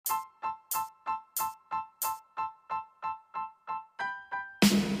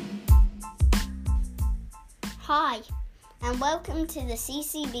Hi, and welcome to the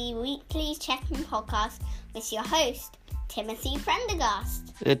CCB Weekly Check-In Podcast with your host, Timothy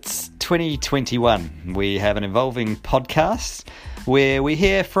Prendergast. It's 2021. We have an evolving podcast where we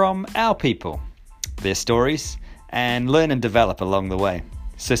hear from our people, their stories, and learn and develop along the way.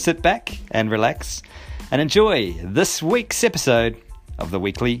 So sit back and relax and enjoy this week's episode of the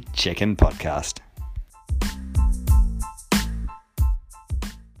Weekly Check-In Podcast.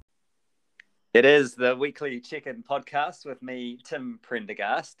 It is the Weekly Check-In Podcast with me, Tim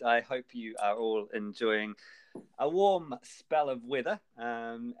Prendergast. I hope you are all enjoying a warm spell of weather,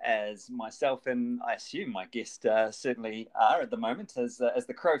 as myself and I assume my guest certainly are at the moment. As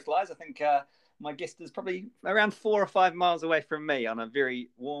the crow flies, I think my guest is probably around 4 or 5 miles away from me on a very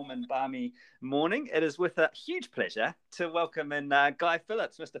warm and balmy morning. It is with a huge pleasure to welcome in Guy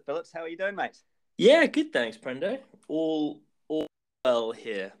Phillips. Mr. Phillips, how are you doing, mate? Yeah, good, thanks, Prendo. All well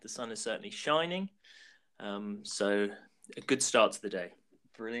here. The sun is certainly shining, so a good start to the day.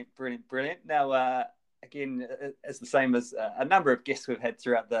 Brilliant. Now, again, it's the same as a number of guests we've had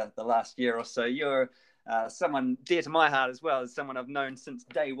throughout the last year or so. You're someone dear to my heart as well, as someone I've known since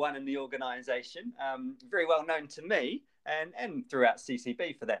day one in the organisation. Very well known to me and throughout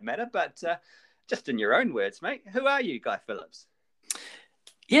CCB for that matter. But just in your own words, mate, who are you, Guy Phillips?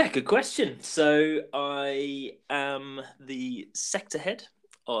 Yeah, good question. So I am the sector head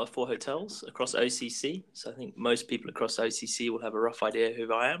for hotels across OCC. So I think most people across OCC will have a rough idea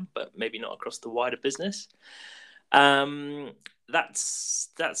who I am, but maybe not across the wider business. That's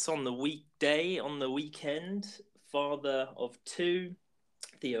on the weekday. On the weekend, father of 2,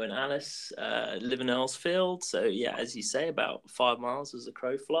 Theo and Alice, live in Earlsfield. So yeah, as you say, about 5 miles as the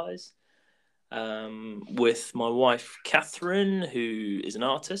crow flies. With my wife, Catherine, who is an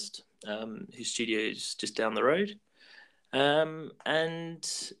artist, whose studio is just down the road. And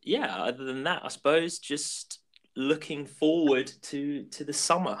yeah, other than that, I suppose just looking forward to the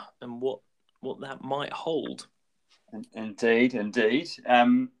summer and what that might hold. Indeed.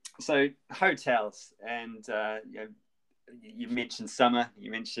 So hotels, and you mentioned summer.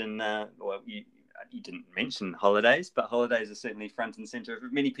 You mentioned you didn't mention holidays, but holidays are certainly front and centre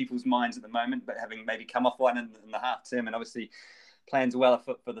of many people's minds at the moment. But having maybe come off one in the half term, and obviously plans well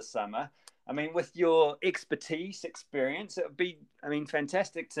afoot for the summer. I mean, with your experience, it would be,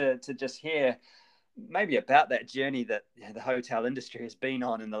 fantastic to just hear maybe about that journey that the hotel industry has been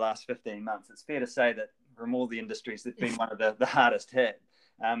on in the last 15 months. It's fair to say that from all the industries, it's been one of the hardest hit.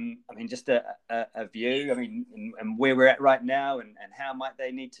 Just a view, and where we're at right now, and how might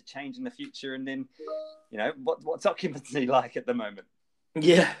they need to change in the future, and then, what's occupancy like at the moment?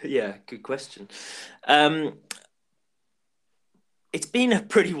 Yeah, good question. It's been a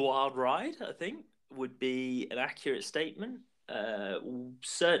pretty wild ride, I think, would be an accurate statement.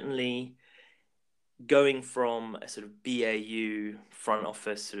 Certainly going from a sort of BAU front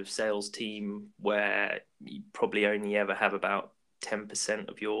office sort of sales team where you probably only ever have about 10%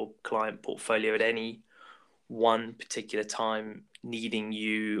 of your client portfolio at any one particular time needing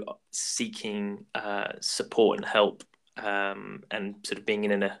you, seeking support and help, and sort of being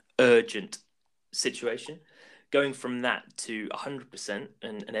in an urgent situation. Going from that to 100%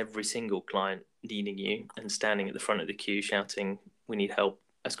 and every single client needing you and standing at the front of the queue shouting, "We need help,"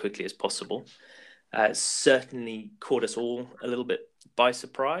 as quickly as possible, certainly caught us all a little bit by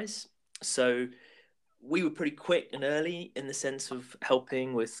surprise. So we were pretty quick and early in the sense of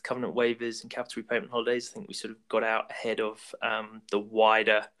helping with covenant waivers and capital repayment holidays. I think we sort of got out ahead of the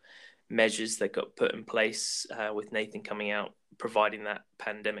wider measures that got put in place with Nathan coming out, providing that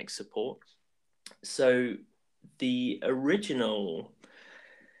pandemic support. So the original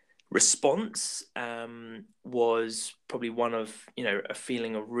response was probably one of, a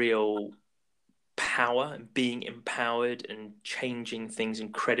feeling of real power and being empowered and changing things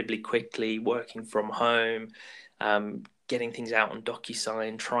incredibly quickly, working from home, getting things out on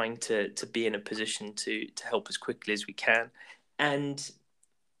DocuSign, trying to be in a position to help as quickly as we can. And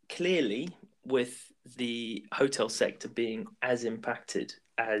clearly, with the hotel sector being as impacted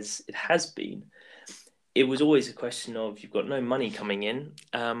as it has been, it was always a question of you've got no money coming in,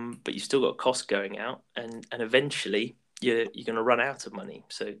 but you've still got costs going out, and eventually you're going to run out of money.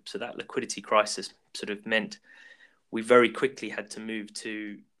 So that liquidity crisis sort of meant we very quickly had to move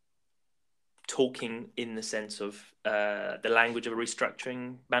to talking in the sense of the language of a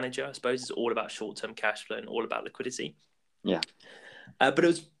restructuring manager. I suppose it's all about short-term cash flow and all about liquidity. Yeah. But it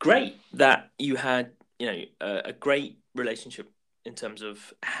was great that you had, a great relationship in terms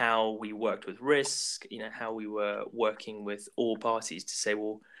of how we worked with risk, how we were working with all parties to say,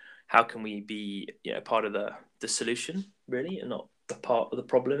 well, how can we be part of the solution, really, and not a part of the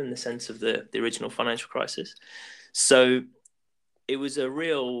problem in the sense of the original financial crisis. So it was a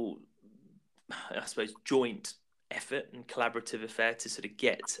real, I suppose, joint effort and collaborative affair to sort of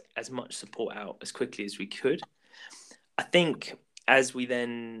get as much support out as quickly as we could. I think as we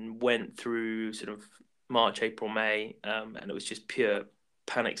then went through sort of March, April, May, and it was just pure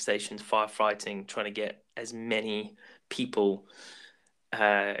panic stations, firefighting, trying to get as many people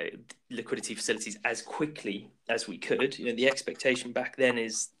liquidity facilities as quickly as we could. The expectation back then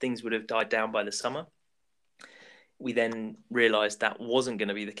is things would have died down by the summer. We then realised that wasn't going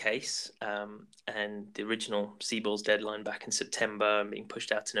to be the case, and the original CBILS deadline back in September being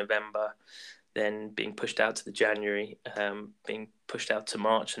pushed out to November, then being pushed out to the January, being pushed out to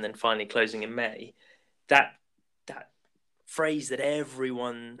March, and then finally closing in May. That phrase that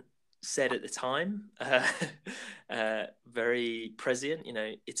everyone said at the time, very prescient,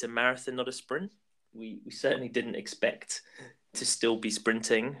 it's a marathon, not a sprint. We certainly didn't expect to still be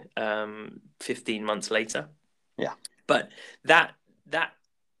sprinting 15 months later. Yeah. But that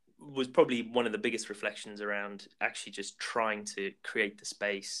was probably one of the biggest reflections around actually just trying to create the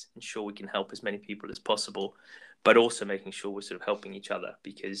space, ensure we can help as many people as possible, but also making sure we're sort of helping each other,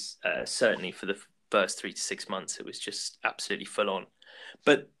 because certainly for the first 3 to 6 months, it was just absolutely full on.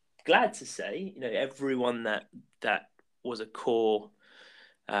 But glad to say, everyone that was a core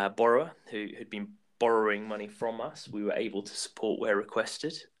borrower who had been borrowing money from us, we were able to support where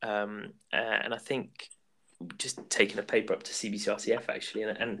requested. And I think just taking a paper up to CBCRCF actually,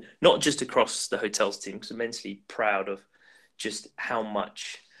 and not just across the hotels team, because I'm immensely proud of just how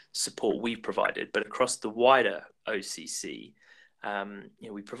much support we provided, but across the wider OCC,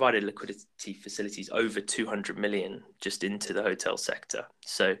 we provided liquidity facilities over 200 million just into the hotel sector.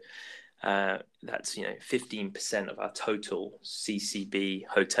 So that's 15% of our total CCB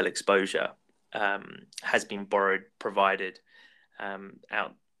hotel exposure has been provided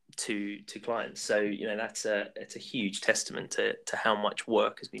out to clients. So it's a huge testament to how much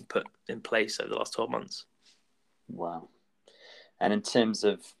work has been put in place over the last 12 months. Wow. And in terms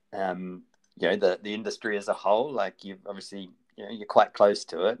of the industry as a whole, like you've obviously you're quite close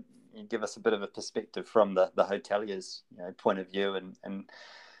to it. You give us a bit of a perspective from the hoteliers point of view, and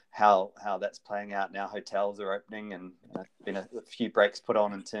how that's playing out now. Hotels are opening, and been a few breaks put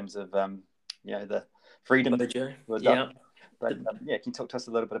on in terms of the freedom. Yeah. But can you talk to us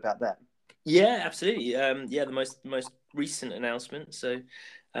a little bit about that? Yeah, absolutely. The most recent announcement. So,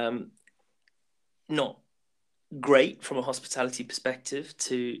 not great from a hospitality perspective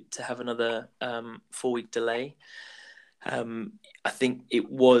to have another 4-week delay. I think it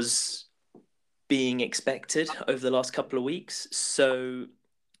was being expected over the last couple of weeks. So,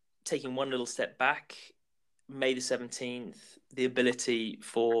 taking one little step back, May the 17th, the ability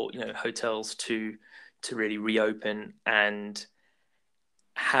for hotels to really reopen and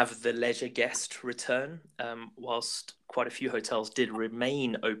have the leisure guest return, whilst quite a few hotels did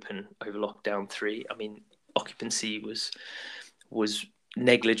remain open over lockdown 3. I mean, occupancy was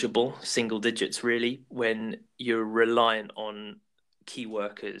negligible, single digits really, when you're reliant on key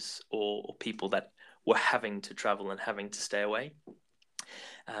workers or people that were having to travel and having to stay away.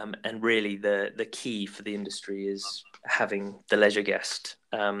 And really the key for the industry is having the leisure guest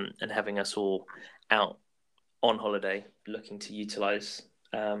and having us all out on holiday looking to utilize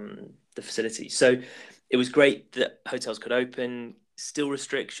the facility. So it was great that hotels could open, still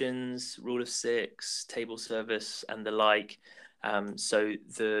restrictions, rule of 6, table service and the like. So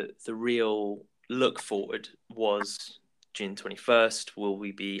the real look forward was June 21st. Will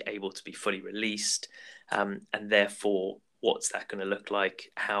we be able to be fully released? And therefore, what's that going to look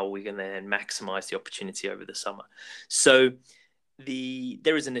like? How are we going to then maximize the opportunity over the summer? So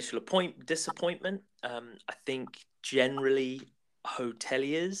there is initial disappointment. I think generally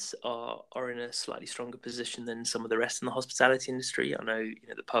hoteliers are in a slightly stronger position than some of the rest in the hospitality industry. I know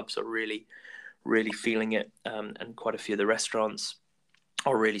the pubs are really, really feeling it, and quite a few of the restaurants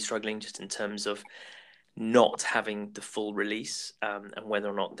are really struggling just in terms of not having the full release and whether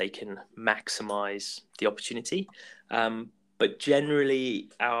or not they can maximize the opportunity. But generally,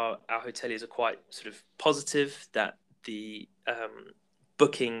 our hoteliers are quite sort of positive that the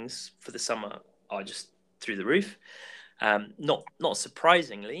bookings for the summer are just through the roof. Not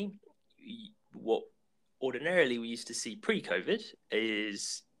surprisingly, what ordinarily we used to see pre-COVID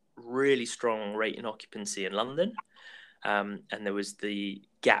is really strong rate in occupancy in London. And there was the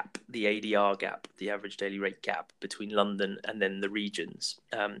gap, the ADR gap, the average daily rate gap between London and then the regions,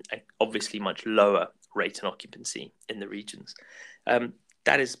 and obviously much lower rate and occupancy in the regions.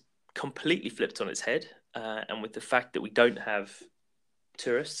 That is completely flipped on its head. And with the fact that we don't have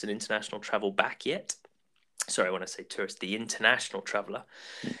tourists and international travel back yet, sorry, when I say tourist, the international traveller,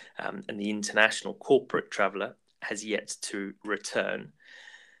 and the international corporate traveller has yet to return.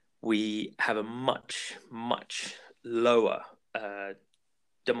 We have a much, much lower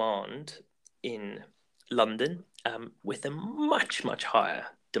demand in London, with a much, much higher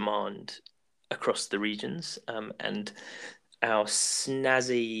demand across the regions. And our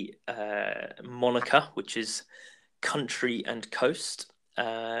snazzy moniker, which is country and coast,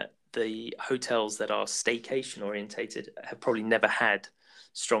 the hotels that are staycation orientated have probably never had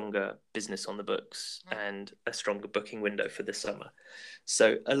stronger business on the books and a stronger booking window for the summer.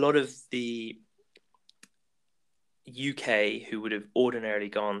 So a lot of the UK who would have ordinarily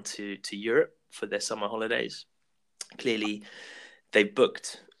gone to Europe for their summer holidays, clearly they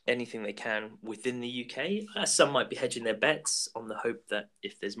booked anything they can within the UK. Some might be hedging their bets on the hope that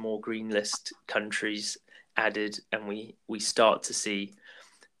if there's more green list countries added and we start to see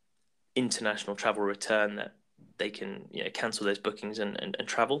international travel return, that they can cancel those bookings and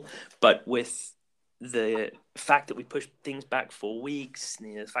travel. But with the fact that we pushed things back 4 weeks,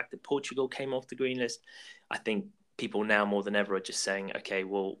 the fact that Portugal came off the green list, I think people now more than ever are just saying, okay,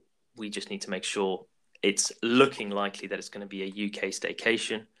 well, we just need to make sure it's looking likely that it's going to be a UK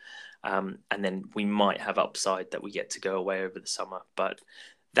staycation, and then we might have upside that we get to go away over the summer. But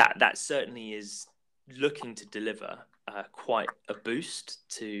that certainly is looking to deliver quite a boost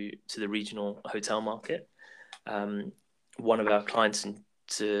to the regional hotel market. One of our clients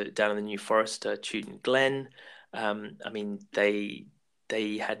down in the New Forest, Chewton Glen, I mean, they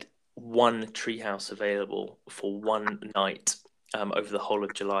had one treehouse available for one night over the whole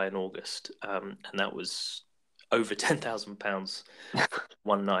of July and August, and that was over £10,000 for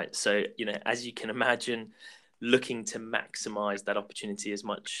one night. So, as you can imagine, looking to maximize that opportunity as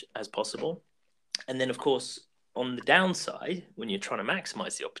much as possible. And then, of course, on the downside, when you're trying to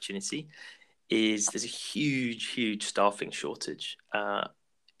maximize the opportunity, is there's a huge staffing shortage.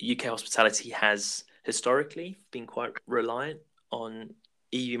 UK hospitality has historically been quite reliant on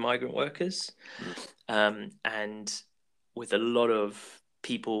EU migrant workers, and with a lot of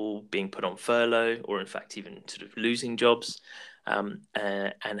people being put on furlough, or in fact even sort of losing jobs,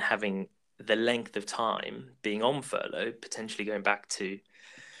 and having the length of time being on furlough, potentially going back to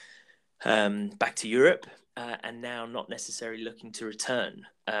Europe, and now not necessarily looking to return.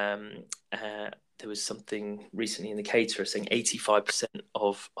 There was something recently in the caterer saying 85%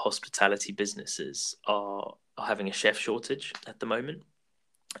 of hospitality businesses are having a chef shortage at the moment.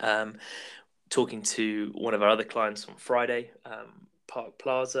 Talking to one of our other clients on Friday, Park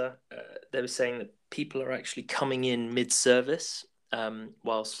Plaza, they were saying that people are actually coming in mid-service,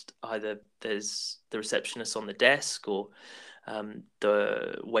 whilst either there's the receptionist on the desk or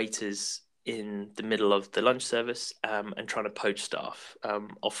the waiters in the middle of the lunch service, and trying to poach staff,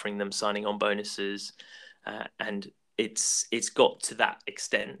 offering them signing on bonuses, and it's got to that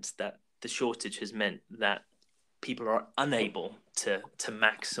extent that the shortage has meant that people are unable to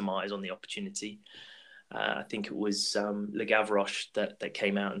maximize on the opportunity. I think it was Le Gavroche that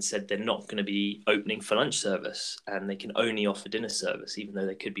came out and said they're not going to be opening for lunch service, and they can only offer dinner service, even though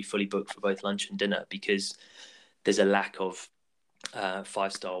they could be fully booked for both lunch and dinner, because there's a lack of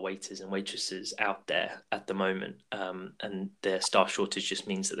 5-star waiters and waitresses out there at the moment, and their staff shortage just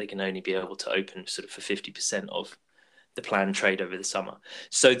means that they can only be able to open sort of for 50% of the planned trade over the summer.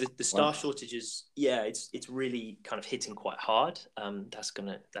 So the staff shortages, it's really kind of hitting quite hard.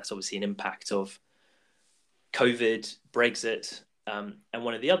 That's obviously an impact of COVID, Brexit, and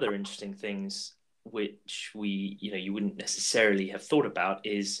one of the other interesting things which you wouldn't necessarily have thought about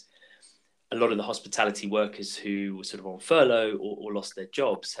is a lot of the hospitality workers who were sort of on furlough or lost their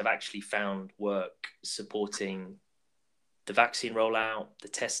jobs have actually found work supporting the vaccine rollout, the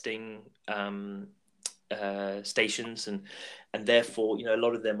testing stations, and therefore a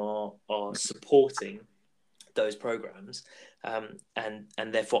lot of them are supporting those programs, and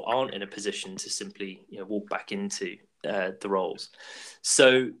therefore aren't in a position to simply walk back into the roles.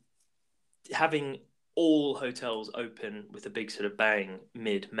 So having all hotels open with a big sort of bang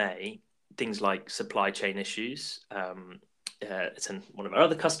mid-May, things like supply chain issues. It's one of our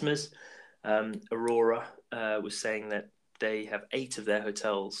other customers, Aurora, was saying that they have 8 of their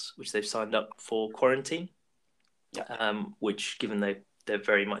hotels which they've signed up for quarantine, which, given they're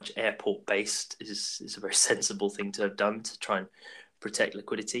very much airport based, is a very sensible thing to have done to try and protect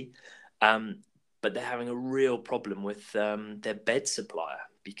liquidity. But they're having a real problem with their bed supplier,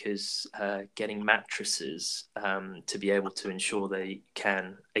 because getting mattresses to be able to ensure they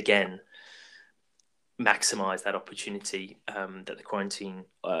can again maximize that opportunity that the quarantine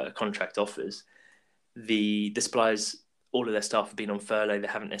contract offers, the suppliers all of their staff have been on furlough. They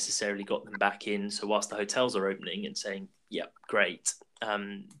haven't necessarily got them back in. So whilst the hotels are opening and saying, yeah, great,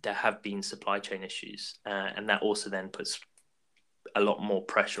 there have been supply chain issues. And that also then puts a lot more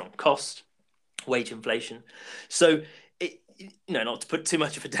pressure on cost, wage inflation. So, not to put too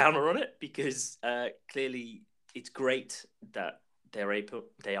much of a downer on it, because clearly it's great that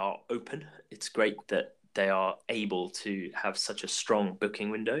they are open. It's great that they are able to have such a strong booking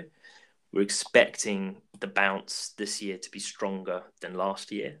window. We're expecting the bounce this year to be stronger than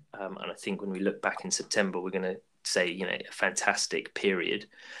last year. And I think when we look back in September, we're going to say, a fantastic period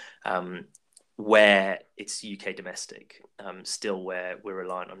where it's UK domestic, still where we're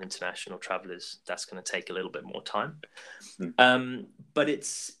reliant on international travellers. That's going to take a little bit more time. But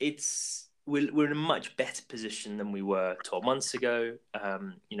we're in a much better position than we were 12 months ago.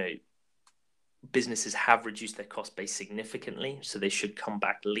 Businesses have reduced their cost base significantly, so they should come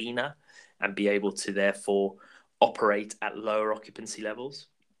back leaner and be able to therefore operate at lower occupancy levels.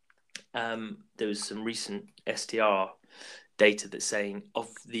 There was some recent STR data that's saying of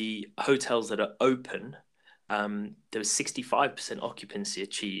the hotels that are open, there was 65% occupancy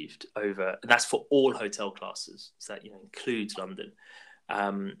achieved and that's for all hotel classes. So that includes London,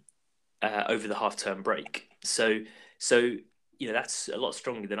 over the half-term break. So that's a lot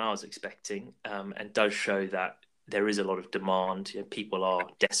stronger than I was expecting, and does show that there is a lot of demand. People are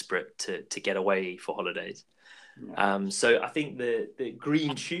desperate to get away for holidays. Yeah. So I think the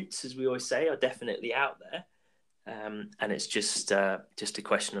green shoots, as we always say, are definitely out there. And it's just a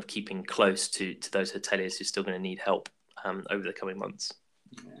question of keeping close to those hoteliers who are still going to need help over the coming months.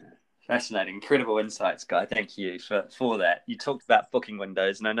 Yeah. Fascinating, incredible insights, Guy. Thank you for that. You talked about booking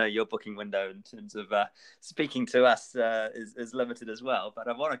windows, and I know your booking window in terms of speaking to us is limited as well. But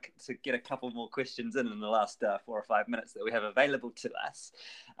I want to get a couple more questions in the last 4 or 5 minutes that we have available to us.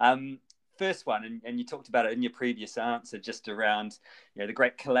 First one, and you talked about it in your previous answer, just around the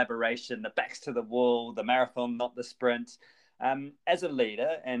great collaboration, the backs to the wall, the marathon, not the sprint. As a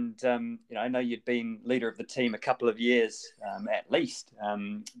leader, and I know you'd been leader of the team a couple of years at least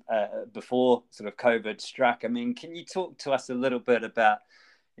before sort of COVID struck. I mean, can you talk to us a little bit about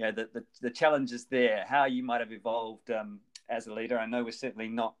the challenges there, how you might have evolved as a leader? I know we're certainly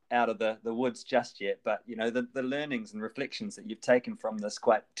not out of the woods just yet, but the learnings and reflections that you've taken from this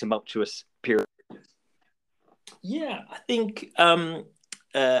quite tumultuous period. Yeah, I think.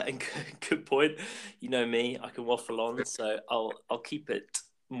 And good point. You know me, I can waffle on, so I'll keep it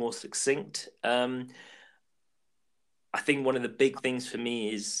more succinct. I think one of the big things for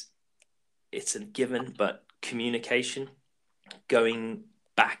me is, it's a given, but communication, going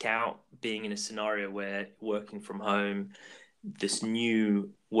back out, being in a scenario where working from home, this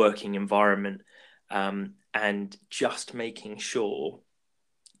new working environment, and just making sure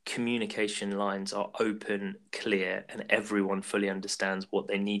communication lines are open, clear, and everyone fully understands what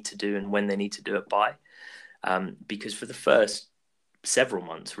they need to do and when they need to do it by. Because for the first several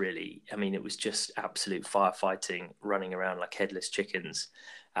months, really, I mean, it was just absolute firefighting, running around like headless chickens.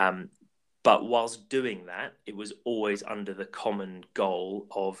 But whilst doing that, it was always under the common goal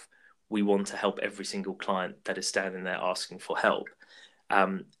of, we want to help every single client that is standing there asking for help.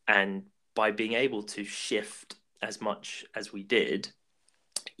 And by being able to shift as much as we did,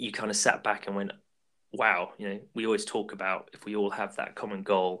 you kind of sat back and went, wow, we always talk about, if we all have that common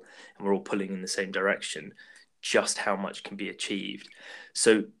goal and we're all pulling in the same direction, just how much can be achieved.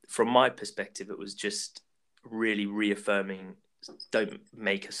 So from my perspective, it was just really reaffirming, don't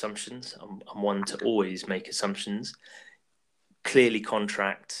make assumptions. I'm one to always make assumptions. Clearly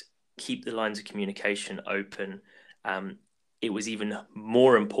contract, keep the lines of communication open. It was even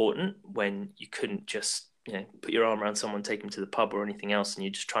more important when you couldn't just put your arm around someone, take them to the pub or anything else, and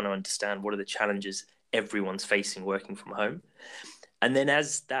you're just trying to understand what are the challenges everyone's facing working from home. And then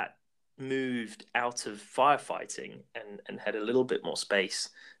as that moved out of firefighting and had a little bit more space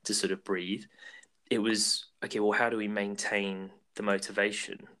to sort of breathe, it was, okay, well, how do we maintain the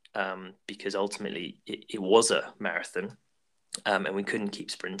motivation? Because ultimately it was a marathon, and we couldn't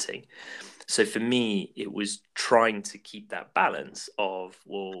keep sprinting. So for me, it was trying to keep that balance of,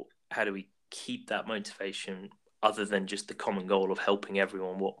 well, how do we keep that motivation other than just the common goal of helping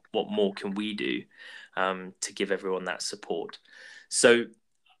everyone? What more can we do to give everyone that support? So,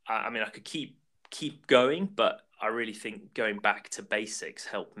 I mean, I could keep going, but I really think going back to basics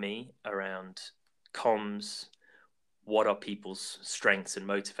helped me around comms. What are people's strengths and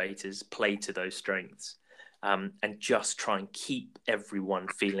motivators? Play to those strengths, and just try and keep everyone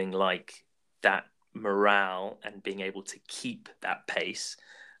feeling like that morale and being able to keep that pace.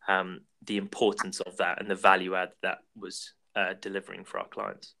 The importance of that and the value add that was delivering for our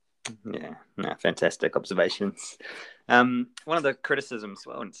clients. Yeah, no, fantastic observations. One of the criticisms,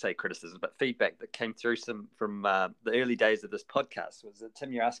 well, I wouldn't say criticisms, but feedback that came through from the early days of this podcast was that,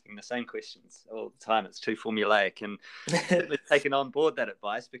 Tim, you're asking the same questions all the time. It's too formulaic, and certainly taken on board that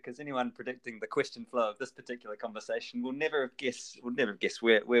advice, because anyone predicting the question flow of this particular conversation will never guess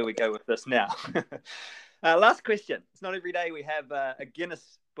where we go with this now. Last question. It's not every day we have a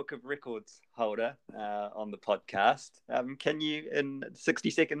Guinness Book of Records holder on the podcast. Can you, in 60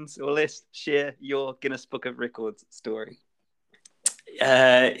 seconds or less, share your Guinness Book of Records story?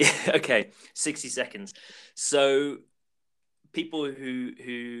 Okay, 60 seconds. So people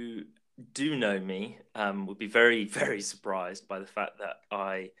who do know me would be very, very surprised by the fact that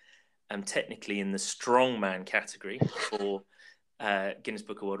I am technically in the strongman category for Guinness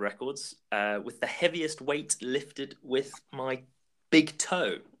Book of World Records, with the heaviest weight lifted with my big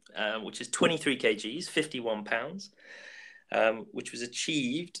toe, which is 23 kgs, 51 pounds, which was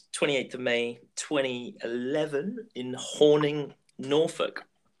achieved 28th of May 2011 in Horning, Norfolk.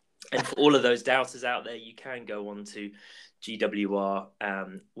 And for all of those doubters out there, you can go on to GWR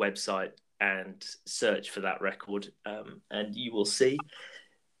website and search for that record, and you will see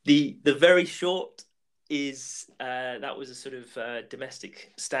the very short is that was a sort of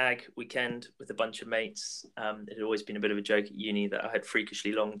domestic stag weekend with a bunch of mates. It had always been a bit of a joke at uni that I had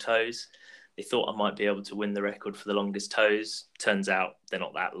freakishly long toes. They thought I might be able to win the record for the longest toes. Turns out they're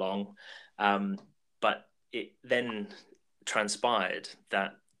not that long. But it then transpired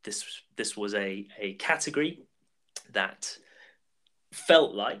that this was a category that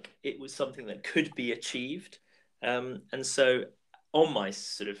felt like it was something that could be achieved. And so on my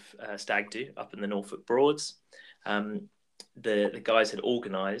sort of stag do up in the Norfolk Broads, the guys had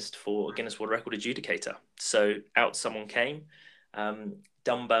organised for a Guinness World Record adjudicator. So out someone came,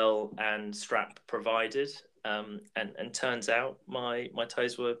 dumbbell and strap provided, and turns out my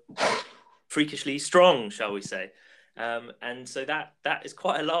toes were freakishly strong, shall we say. And so that is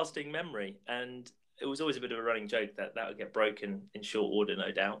quite a lasting memory. And it was always a bit of a running joke that would get broken in short order,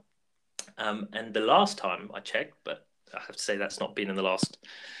 no doubt. And the last time I checked, but I have to say that's not been in the last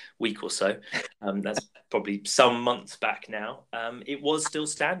week or so. That's probably some months back now. It was still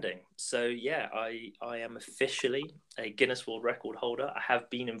standing. So yeah, I am officially a Guinness World Record holder. I have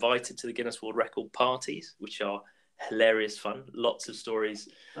been invited to the Guinness World Record parties, which are hilarious fun. Lots of stories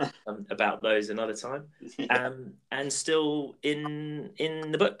about those another time. And still in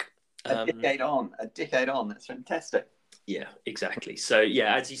the book. A decade on. That's fantastic. Yeah, exactly. So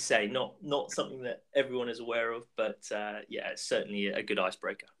yeah, as you say, not something that everyone is aware of, but yeah, it's certainly a good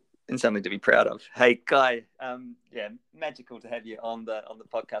icebreaker and something to be proud of. Hey, Guy, yeah, magical to have you on the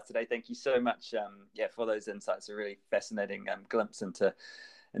podcast today. Thank you so much, for those insights. A really fascinating glimpse into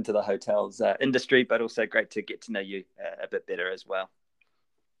the hotels industry, but also great to get to know you a bit better as well.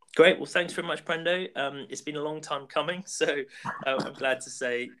 Great. Well, thanks very much, Brendo. It's been a long time coming, so I'm glad to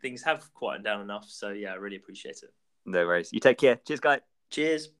say things have quieted down enough. So yeah, I really appreciate it. No worries. You take care. Cheers, Guy.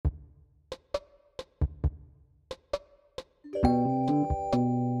 Cheers.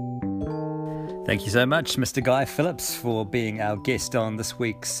 Thank you so much, Mr. Guy Phillips, for being our guest on this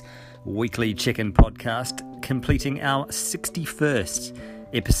week's Weekly Check-In podcast, completing our 61st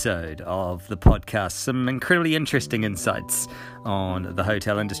episode of the podcast. Some incredibly interesting insights on the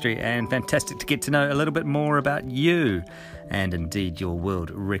hotel industry, and fantastic to get to know a little bit more about you and indeed your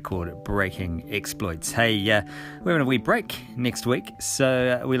world record breaking exploits. Hey, we're on a wee break next week,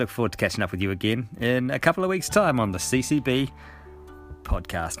 so we look forward to catching up with you again in a couple of weeks' time on the CCB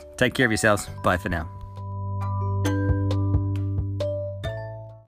podcast. Take care of yourselves. Bye for now.